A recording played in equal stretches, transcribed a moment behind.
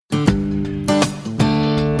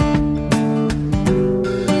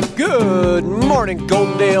morning,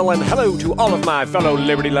 Goldendale, and hello to all of my fellow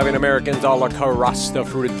liberty-loving Americans all across the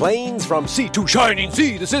fruited plains from sea to shining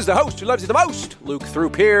sea. This is the host who loves you the most, Luke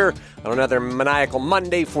Throop here on another maniacal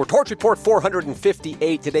Monday for Torch Report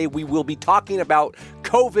 458. Today we will be talking about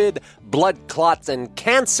COVID, blood clots, and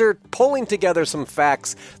cancer, pulling together some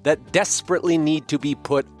facts that desperately need to be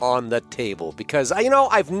put on the table. Because,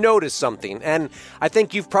 I've noticed something, and I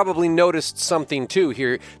think you've probably noticed something too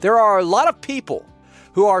here. There are a lot of people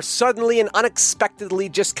who are suddenly and unexpectedly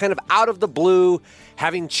just kind of out of the blue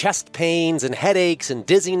having chest pains and headaches and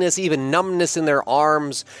dizziness, even numbness in their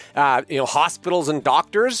arms. Hospitals and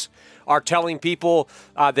doctors are telling people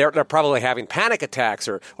they're probably having panic attacks,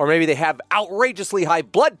 or maybe they have outrageously high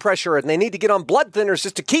blood pressure and they need to get on blood thinners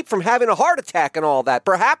just to keep from having a heart attack and all that.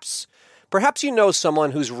 Perhaps you know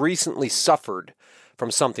someone who's recently suffered from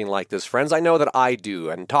something like this, friends. I know that I do.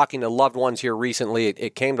 And talking to loved ones here recently,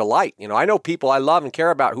 it came to light. I know people I love and care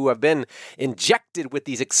about who have been injected with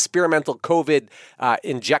these experimental COVID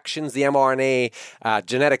injections, the mRNA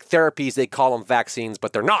genetic therapies. They call them vaccines,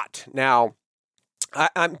 but they're not. Now,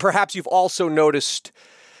 perhaps you've also noticed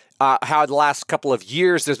how the last couple of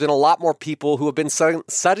years there's been a lot more people who have been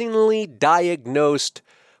suddenly diagnosed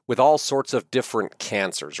with all sorts of different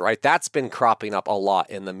cancers, right? That's been cropping up a lot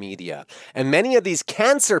in the media. And many of these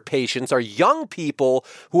cancer patients are young people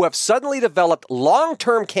who have suddenly developed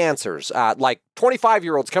long-term cancers, like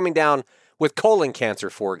 25-year-olds coming down with colon cancer,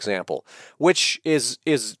 for example, which is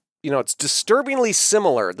it's disturbingly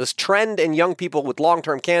similar. This trend in young people with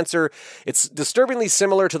long-term cancer, it's disturbingly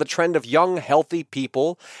similar to the trend of young, healthy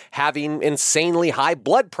people having insanely high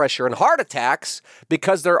blood pressure and heart attacks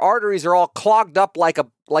because their arteries are all clogged up like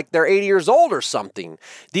they're 80 years old or something.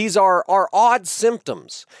 These are odd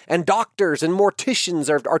symptoms, and doctors and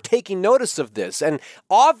morticians are taking notice of this. And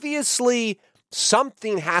obviously,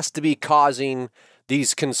 something has to be causing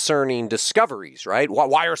these concerning discoveries, right?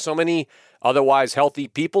 Why are so many otherwise healthy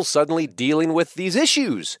people suddenly dealing with these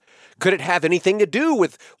issues? Could it have anything to do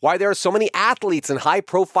with why there are so many athletes and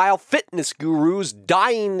high-profile fitness gurus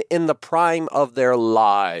dying in the prime of their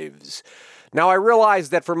lives? Now, I realize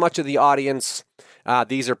that for much of the audience,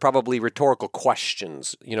 these are probably rhetorical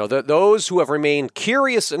questions. Those who have remained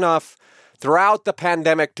curious enough throughout the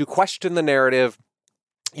pandemic to question the narrative,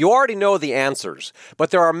 you already know the answers, but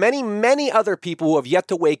there are many, many other people who have yet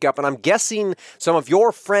to wake up, and I'm guessing some of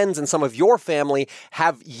your friends and some of your family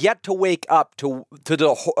have yet to wake up to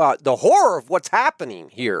the horror of what's happening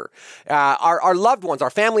here. Our loved ones, our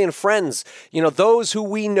family and friends, those who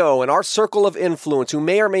we know in our circle of influence who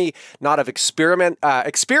may or may not have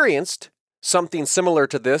experienced something similar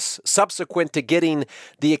to this, subsequent to getting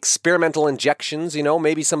the experimental injections.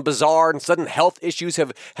 Maybe some bizarre and sudden health issues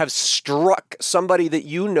have struck somebody that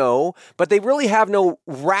you know, but they really have no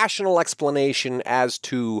rational explanation as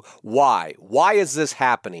to why. Why is this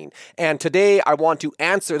happening? And today I want to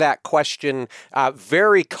answer that question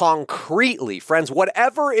very concretely. Friends,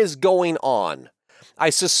 whatever is going on, I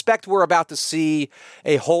suspect we're about to see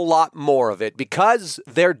a whole lot more of it because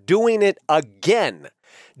they're doing it again.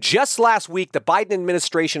 Just last week, the Biden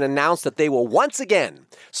administration announced that they will once again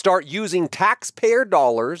start using taxpayer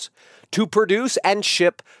dollars to produce and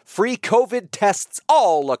ship free COVID tests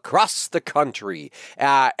all across the country.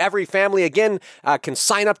 Every family, again, can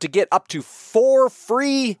sign up to get up to 4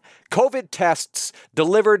 free COVID tests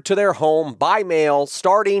delivered to their home by mail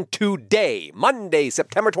starting today, Monday,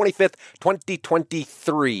 September 25th,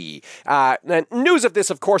 2023. News of this,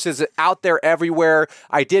 of course, is out there everywhere.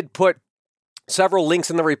 I did put several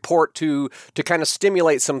links in the report to kind of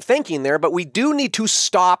stimulate some thinking there, but we do need to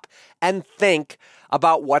stop and think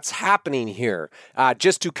about what's happening here.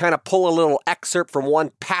 Just to kind of pull a little excerpt from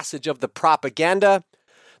one passage of the propaganda.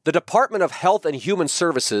 The Department of Health and Human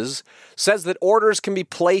Services says that orders can be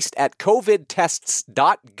placed at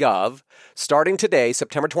covidtests.gov starting today,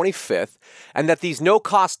 September 25th, and that these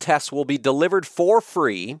no-cost tests will be delivered for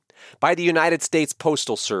free by the United States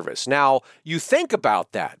Postal Service. Now, you think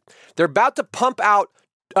about that. They're about to pump out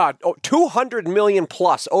 200 million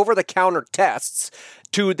plus over-the-counter tests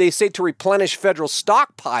they say to replenish federal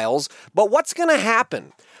stockpiles, but what's going to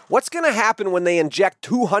happen? What's going to happen when they inject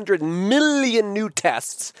 200 million new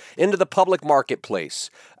tests into the public marketplace?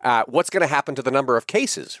 What's going to happen to the number of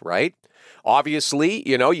cases, right? Obviously,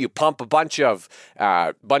 you pump a bunch of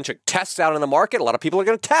tests out in the market. A lot of people are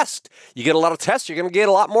going to test. You get a lot of tests, you're going to get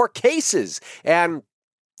a lot more cases. And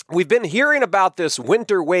we've been hearing about this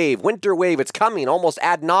winter wave. It's coming almost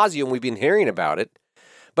ad nauseum. We've been hearing about it.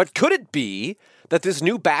 But could it be that this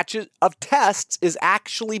new batch of tests is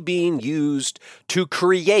actually being used to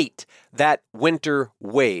create that winter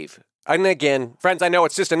wave? And again, friends, I know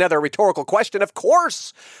it's just another rhetorical question. Of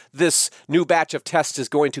course, this new batch of tests is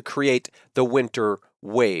going to create the winter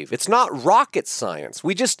wave. It's not rocket science.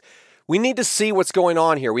 We need to see what's going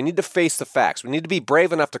on here. We need to face the facts. We need to be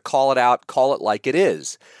brave enough to call it out, call it like it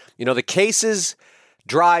is. The cases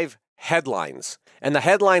drive headlines, and the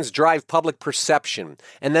headlines drive public perception.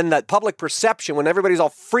 And then that public perception, when everybody's all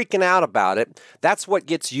freaking out about it, that's what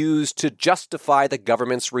gets used to justify the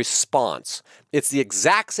government's response. It's the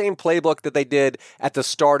exact same playbook that they did at the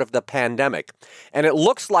start of the pandemic. And it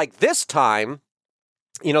looks like this time,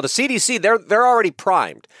 the CDC, they're already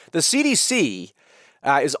primed. The CDC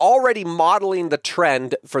is already modeling the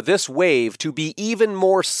trend for this wave to be even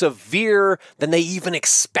more severe than they even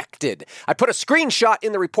expected. I put a screenshot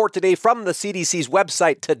in the report today from the CDC's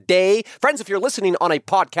website today. Friends, if you're listening on a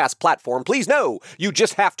podcast platform, please know you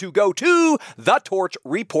just have to go to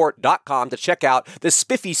thetorchreport.com to check out this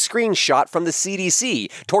spiffy screenshot from the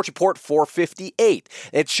CDC, Torch Report 458.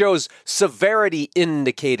 It shows severity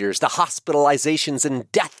indicators. The hospitalizations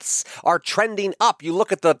and deaths are trending up. You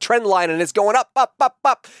look at the trend line and it's going up, up, up.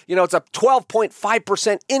 It's a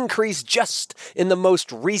 12.5% increase just in the most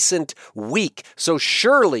recent week. So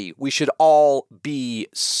surely we should all be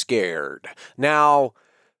scared. Now,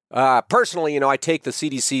 personally, I take the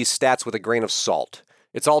CDC's stats with a grain of salt.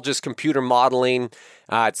 It's all just computer modeling.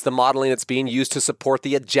 It's the modeling that's being used to support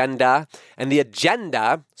the agenda. And the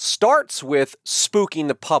agenda starts with spooking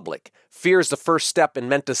the public. Fear is the first step in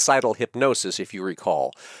menticidal hypnosis, if you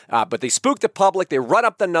recall. But they spook the public, they run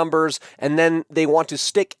up the numbers, and then they want to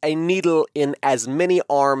stick a needle in as many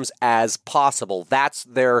arms as possible. That's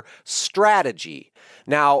their strategy.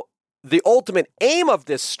 Now, the ultimate aim of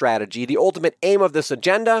this strategy, the ultimate aim of this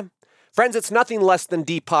agenda, friends, it's nothing less than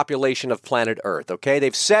depopulation of planet Earth, okay?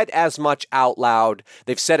 They've said as much out loud.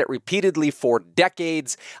 They've said it repeatedly for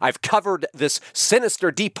decades. I've covered this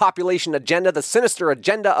sinister depopulation agenda, the sinister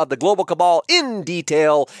agenda of the global cabal in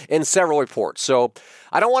detail in several reports. So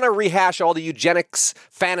I don't want to rehash all the eugenics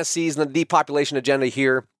fantasies and the depopulation agenda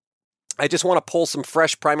here. I just want to pull some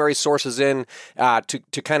fresh primary sources in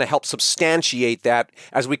to kind of help substantiate that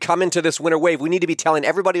as we come into this winter wave. We need to be telling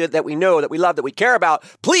everybody that we know, that we love, that we care about,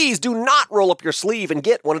 please do not roll up your sleeve and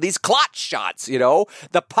get one of these clot shots,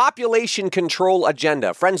 The population control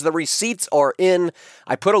agenda. Friends, the receipts are in.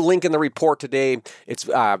 I put a link in the report today. It's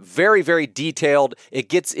very, very detailed.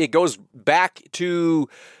 It goes back to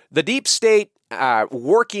the deep state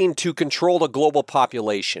working to control the global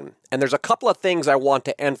population. And there's a couple of things I want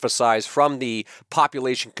to emphasize from the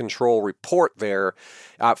population control report there.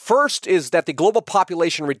 First is that the global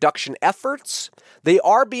population reduction efforts, they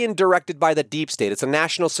are being directed by the deep state. It's a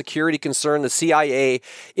national security concern, the CIA,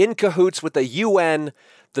 in cahoots with the UN,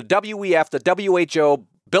 the WEF, the WHO,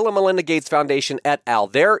 Bill and Melinda Gates Foundation, et al.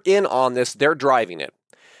 They're in on this. They're driving it.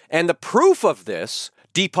 And the proof of this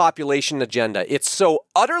depopulation agenda, it's so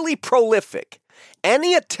utterly prolific.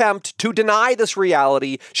 Any attempt to deny this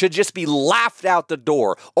reality should just be laughed out the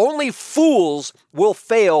door. Only fools will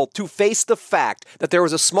fail to face the fact that there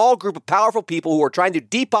was a small group of powerful people who are trying to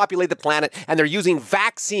depopulate the planet, and they're using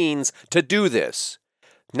vaccines to do this.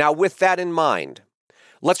 Now, with that in mind,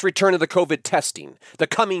 let's return to the COVID testing, the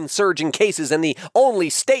coming surge in cases, and the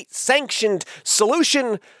only state-sanctioned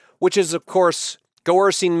solution, which is, of course,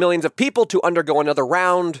 coercing millions of people to undergo another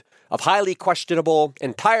round of highly questionable,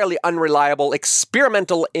 entirely unreliable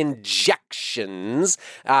experimental injections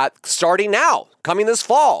starting now, coming this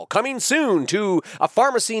fall, coming soon to a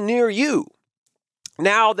pharmacy near you.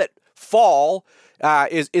 Now that fall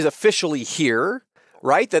is officially here,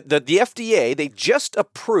 right? The FDA, they just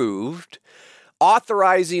approved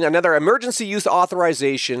authorizing another emergency use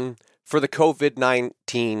authorization for the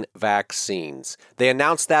COVID-19 vaccines. They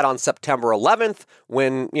announced that on September 11th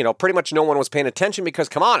when, pretty much no one was paying attention because,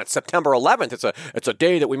 come on, it's September 11th. It's a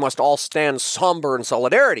day that we must all stand somber in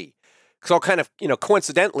solidarity. So kind of,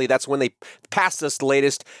 coincidentally, that's when they passed this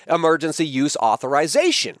latest emergency use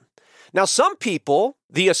authorization. Now, some people,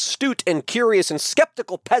 the astute and curious and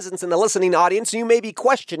skeptical peasants in the listening audience, you may be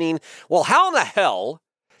questioning, well, how in the hell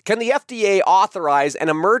can the FDA authorize an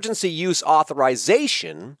emergency use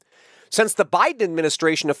authorization since the Biden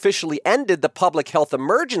administration officially ended the public health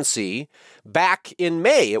emergency back in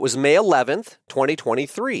May? It was May 11th,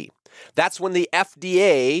 2023. That's when the that's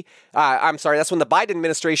when the Biden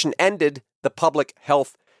administration ended the public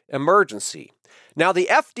health emergency. Now, the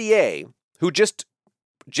FDA, who just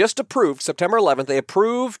approved, September 11th, they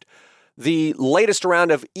approved the latest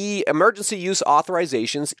round of emergency use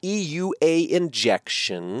authorizations, EUA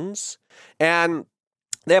injections, and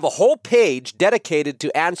They have a whole page dedicated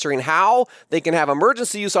to answering how they can have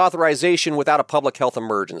emergency use authorization without a public health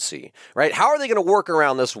emergency, right? How are they going to work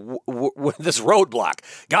around this this roadblock?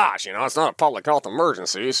 Gosh, it's not a public health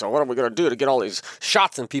emergency, so what are we going to do to get all these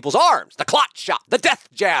shots in people's arms? The clot shot, the death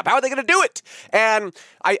jab. How are they going to do it? And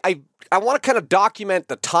I want to kind of document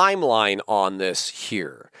the timeline on this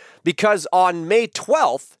here, because on May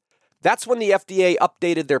 12th, that's when the FDA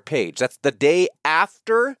updated their page. That's the day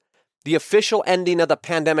after the official ending of the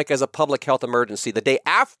pandemic as a public health emergency. The day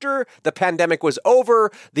after the pandemic was over,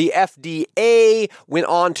 the FDA went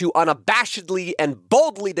on to unabashedly and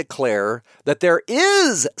boldly declare that there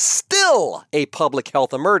is still a public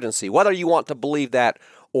health emergency, whether you want to believe that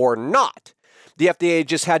or not. The FDA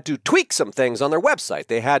just had to tweak some things on their website.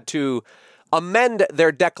 They had to amend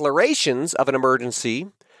their declarations of an emergency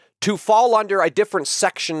to fall under a different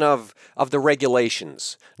section of the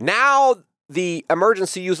regulations. Now, the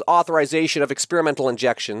emergency use authorization of experimental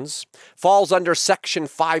injections falls under Section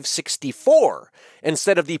 564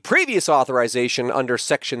 instead of the previous authorization under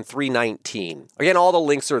Section 319. Again, all the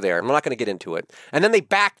links are there. I'm not going to get into it. And then they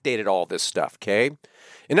backdated all this stuff, okay?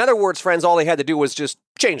 In other words, friends, all they had to do was just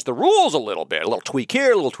change the rules a little bit. A little tweak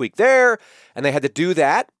here, a little tweak there. And they had to do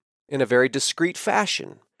that in a very discreet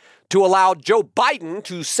fashion to allow Joe Biden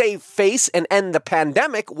to save face and end the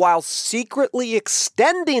pandemic while secretly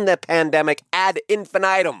extending the pandemic ad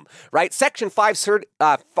infinitum, right? Section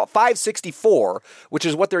 564, which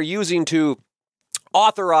is what they're using to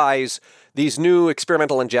authorize these new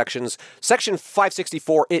experimental injections, Section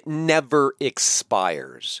 564, it never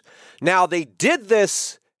expires. Now, they did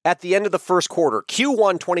this at the end of the first quarter,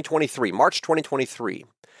 Q1 2023, March 2023.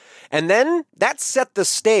 And then that set the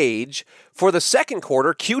stage for the second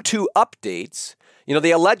quarter, Q2 updates.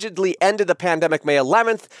 They allegedly ended the pandemic May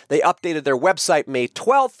 11th. They updated their website May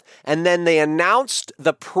 12th. And then they announced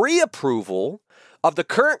the pre-approval of the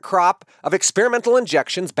current crop of experimental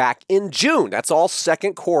injections back in June. That's all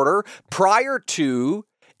second quarter, prior to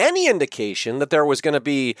any indication that there was going to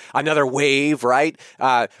be another wave, right?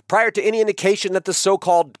 Prior to any indication that the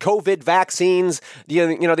so-called COVID vaccines,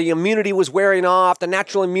 the immunity was wearing off, the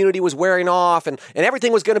natural immunity was wearing off, and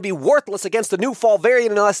everything was going to be worthless against the new fall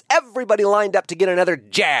variant unless everybody lined up to get another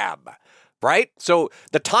jab, right? So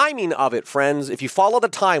the timing of it, friends, if you follow the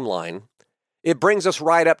timeline, it brings us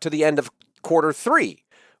right up to the end of quarter three,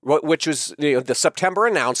 which was the September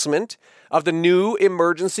announcement of the new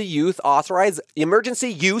emergency use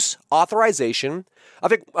authorization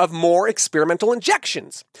of more experimental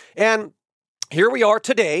injections. And here we are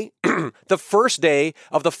today, the first day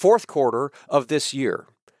of the fourth quarter of this year.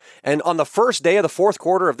 And on the first day of the fourth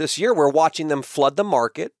quarter of this year, we're watching them flood the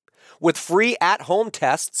market with free at-home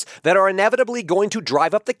tests that are inevitably going to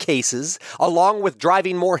drive up the cases, along with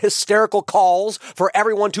driving more hysterical calls for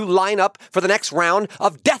everyone to line up for the next round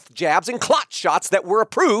of death jabs and clot shots that were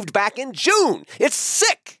approved back in June. It's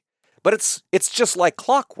sick, but it's just like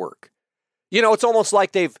clockwork. It's almost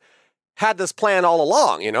like they've had this plan all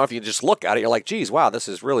along. If you just look at it, you're like, geez, wow, this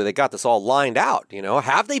is really, they got this all lined out.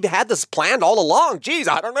 Have they had this planned all along? Geez,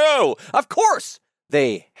 I don't know. Of course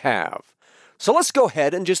they have. So let's go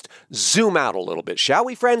ahead and just zoom out a little bit, shall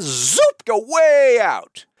we, friends? Zoop, go way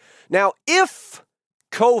out. Now, if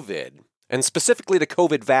COVID, and specifically the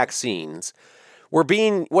COVID vaccines,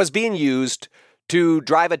 was being used to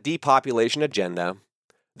drive a depopulation agenda,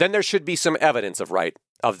 then there should be some evidence of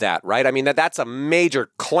that, right? I mean, that's a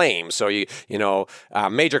major claim. So a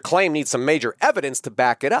major claim needs some major evidence to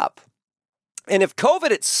back it up. And if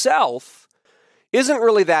COVID itself isn't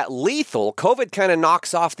really that lethal, COVID kind of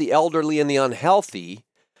knocks off the elderly and the unhealthy,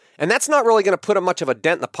 and that's not really going to put much of a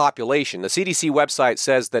dent in the population. The CDC website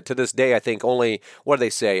says that to this day, I think only,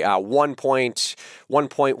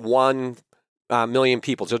 1.1 million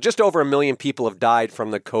people. So just over 1 million people have died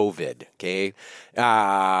from the COVID, okay?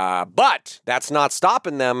 But that's not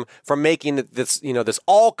stopping them from making this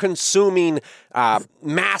all-consuming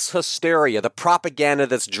mass hysteria, the propaganda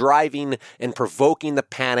that's driving and provoking the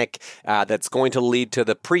panic that's going to lead to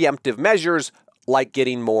the preemptive measures like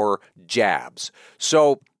getting more jabs.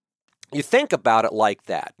 So you think about it like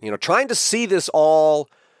that, trying to see this all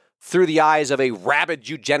through the eyes of a rabid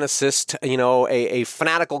eugenicist, a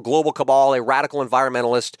fanatical global cabal, a radical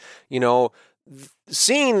environmentalist,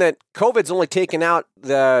 seeing that COVID's only taken out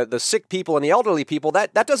the sick people and the elderly people,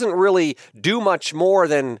 that doesn't really do much more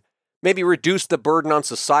than maybe reduce the burden on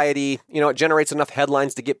society. It generates enough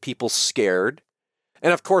headlines to get people scared.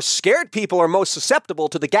 And of course, scared people are most susceptible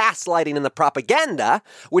to the gaslighting and the propaganda,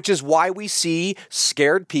 which is why we see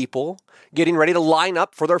scared people getting ready to line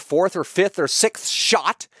up for their fourth or fifth or sixth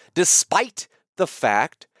shot, despite the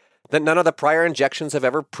fact that none of the prior injections have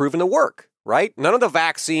ever proven to work. right? None of the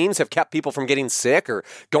vaccines have kept people from getting sick or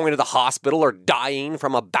going to the hospital or dying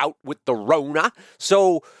from a bout with the Rona.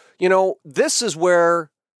 So, this is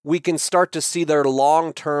where we can start to see their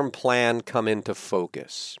long-term plan come into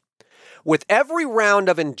focus. With every round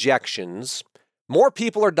of injections, more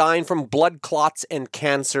people are dying from blood clots and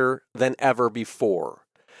cancer than ever before.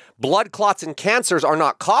 Blood clots and cancers are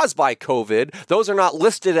not caused by COVID. Those are not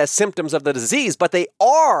listed as symptoms of the disease, but they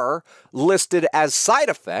are listed as side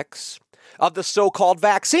effects of the so-called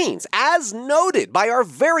vaccines, as noted by our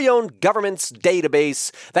very own government's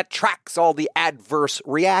database that tracks all the adverse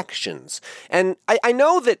reactions. And I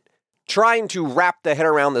know that trying to wrap the head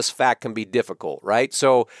around this fact can be difficult, right?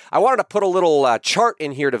 So I wanted to put a little chart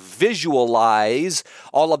in here to visualize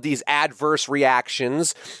all of these adverse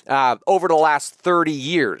reactions over the last 30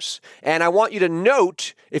 years. And I want you to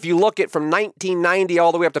note, if you look at from 1990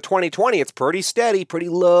 all the way up to 2020, it's pretty steady, pretty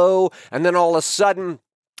low. And then all of a sudden,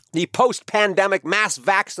 the post-pandemic mass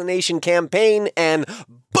vaccination campaign, and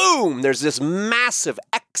boom, there's this massive,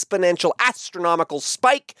 exponential, astronomical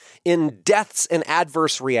spike in deaths and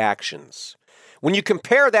adverse reactions. When you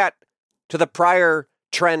compare that to the prior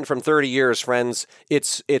trend from 30 years, friends,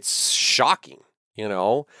 it's shocking,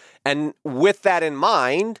 And with that in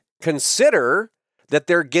mind, consider that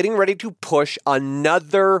they're getting ready to push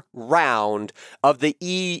another round of the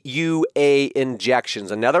EUA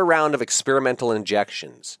injections, another round of experimental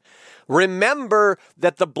injections. Remember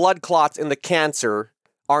that the blood clots and the cancer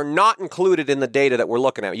are not included in the data that we're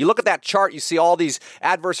looking at. You look at that chart, you see all these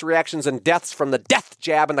adverse reactions and deaths from the death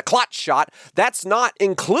jab and the clot shot. That's not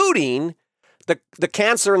including the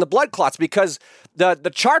cancer and the blood clots, because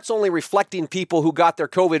the chart's only reflecting people who got their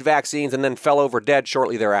COVID vaccines and then fell over dead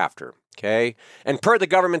shortly thereafter. Okay? And per the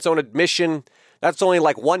government's own admission, that's only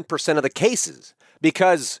like 1% of the cases,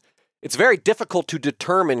 because it's very difficult to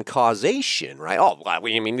determine causation, right?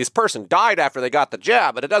 This person died after they got the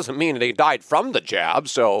jab, but it doesn't mean they died from the jab.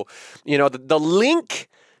 So, the link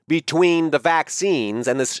between the vaccines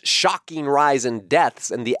and this shocking rise in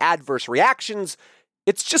deaths and the adverse reactions,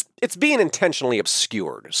 it's being intentionally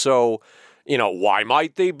obscured. So, why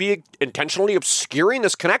might they be intentionally obscuring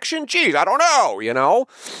this connection? Geez, I don't know,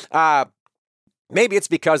 maybe it's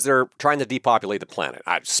because they're trying to depopulate the planet.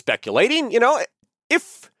 I'm speculating,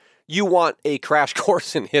 if you want a crash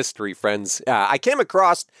course in history, friends, I came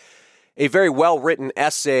across a very well-written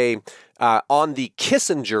essay on the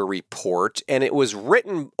Kissinger Report, and it was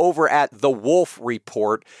written over at the Wolf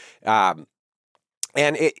Report. There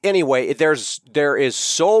is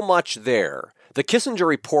so much there. The Kissinger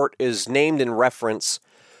Report is named in reference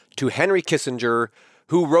to Henry Kissinger,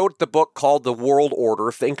 who wrote the book called The World Order,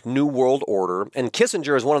 Think New World Order. And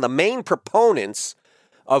Kissinger is one of the main proponents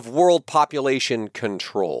of world population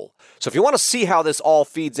control. So if you want to see how this all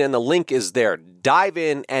feeds in, the link is there. Dive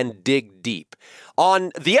in and dig deep.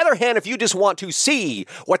 On the other hand, if you just want to see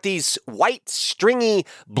what these white, stringy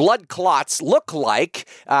blood clots look like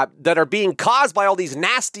that are being caused by all these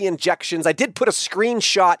nasty injections, I did put a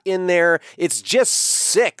screenshot in there. It's just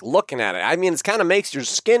sick looking at it. It kind of makes your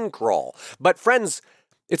skin crawl. But friends,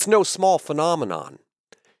 it's no small phenomenon.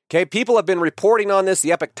 Okay, people have been reporting on this,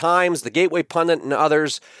 the Epoch Times, the Gateway Pundit, and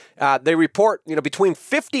others. They report, between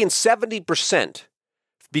 50 and 70%,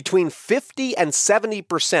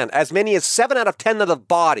 as many as 7 out of 10 of the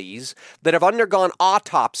bodies that have undergone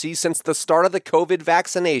autopsy since the start of the COVID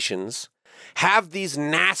vaccinations have these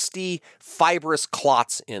nasty fibrous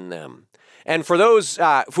clots in them. And for those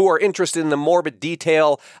who are interested in the morbid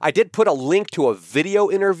detail, I did put a link to a video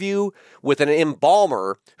interview with an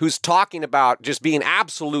embalmer who's talking about just being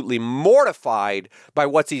absolutely mortified by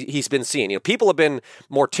what he's been seeing. People have been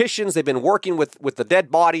morticians, they've been working with the dead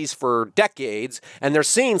bodies for decades, and they're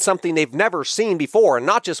seeing something they've never seen before, and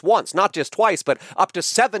not just once, not just twice, but up to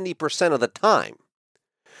 70% of the time.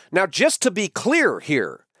 Now, just to be clear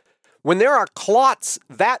here, when there are clots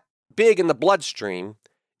that big in the bloodstream,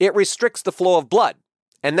 it restricts the flow of blood,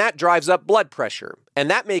 and that drives up blood pressure, and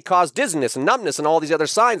that may cause dizziness and numbness and all these other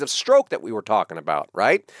signs of stroke that we were talking about,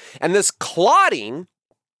 right? And this clotting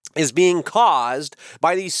is being caused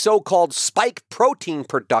by the so-called spike protein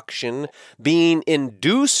production being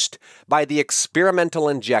induced by the experimental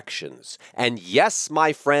injections. And yes,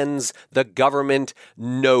 my friends, the government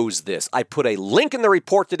knows this. I put a link in the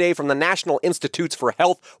report today from the National Institutes for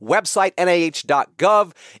Health website,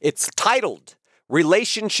 nih.gov. It's titled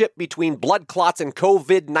Relationship Between Blood Clots and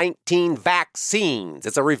COVID-19 Vaccines.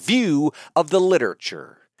 It's a review of the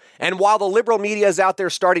literature. And while the liberal media is out there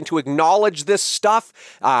starting to acknowledge this stuff,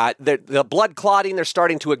 the blood clotting, they're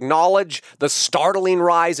starting to acknowledge the startling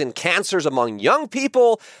rise in cancers among young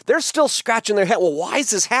people, they're still scratching their head. Well, why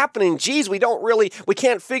is this happening? Geez, we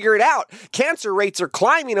can't figure it out. Cancer rates are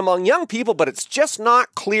climbing among young people, but it's just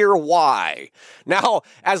not clear why. Now,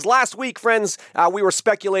 as last week, friends, we were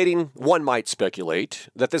speculating, one might speculate,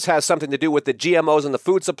 that this has something to do with the GMOs in the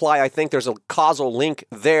food supply. I think there's a causal link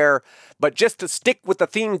there. But just to stick with the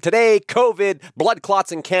theme today, COVID, blood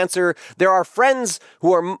clots, and cancer, there are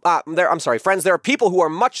people who are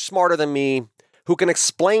much smarter than me who can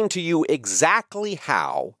explain to you exactly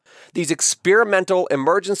how these experimental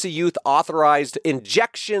emergency use authorized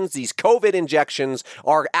injections, these COVID injections,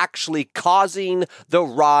 are actually causing the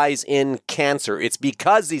rise in cancer. It's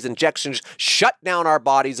because these injections shut down our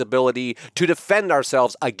body's ability to defend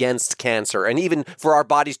ourselves against cancer and even for our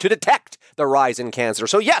bodies to detect the rise in cancer.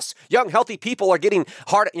 So yes, young, healthy people are getting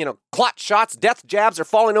clot shots, death jabs, are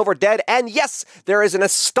falling over dead. And yes, there is an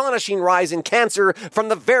astonishing rise in cancer from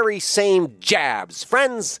the very same jabs.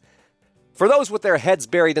 Friends, for those with their heads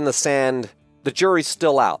buried in the sand, the jury's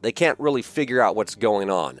still out. They can't really figure out what's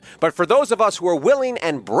going on. But for those of us who are willing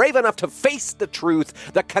and brave enough to face the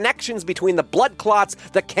truth, the connections between the blood clots,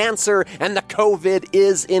 the cancer, and the COVID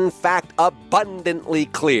is in fact abundantly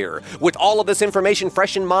clear. With all of this information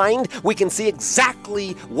fresh in mind, we can see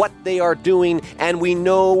exactly what they are doing, and we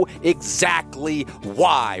know exactly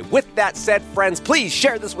why. With that said, friends, please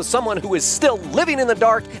share this with someone who is still living in the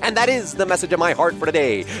dark, and that is the message of my heart for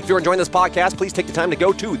today. If you're enjoying this podcast, please take the time to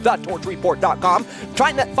go to thetorchreport.com.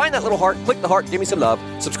 Find that little heart, click the heart, give me some love,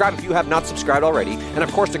 subscribe if you have not subscribed already, and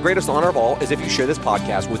of course the greatest honor of all is if you share this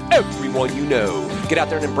podcast with everyone you know. Get out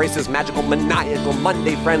there and embrace this magical, maniacal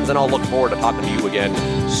Monday, friends, and I'll look forward to talking to you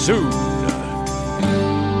again soon.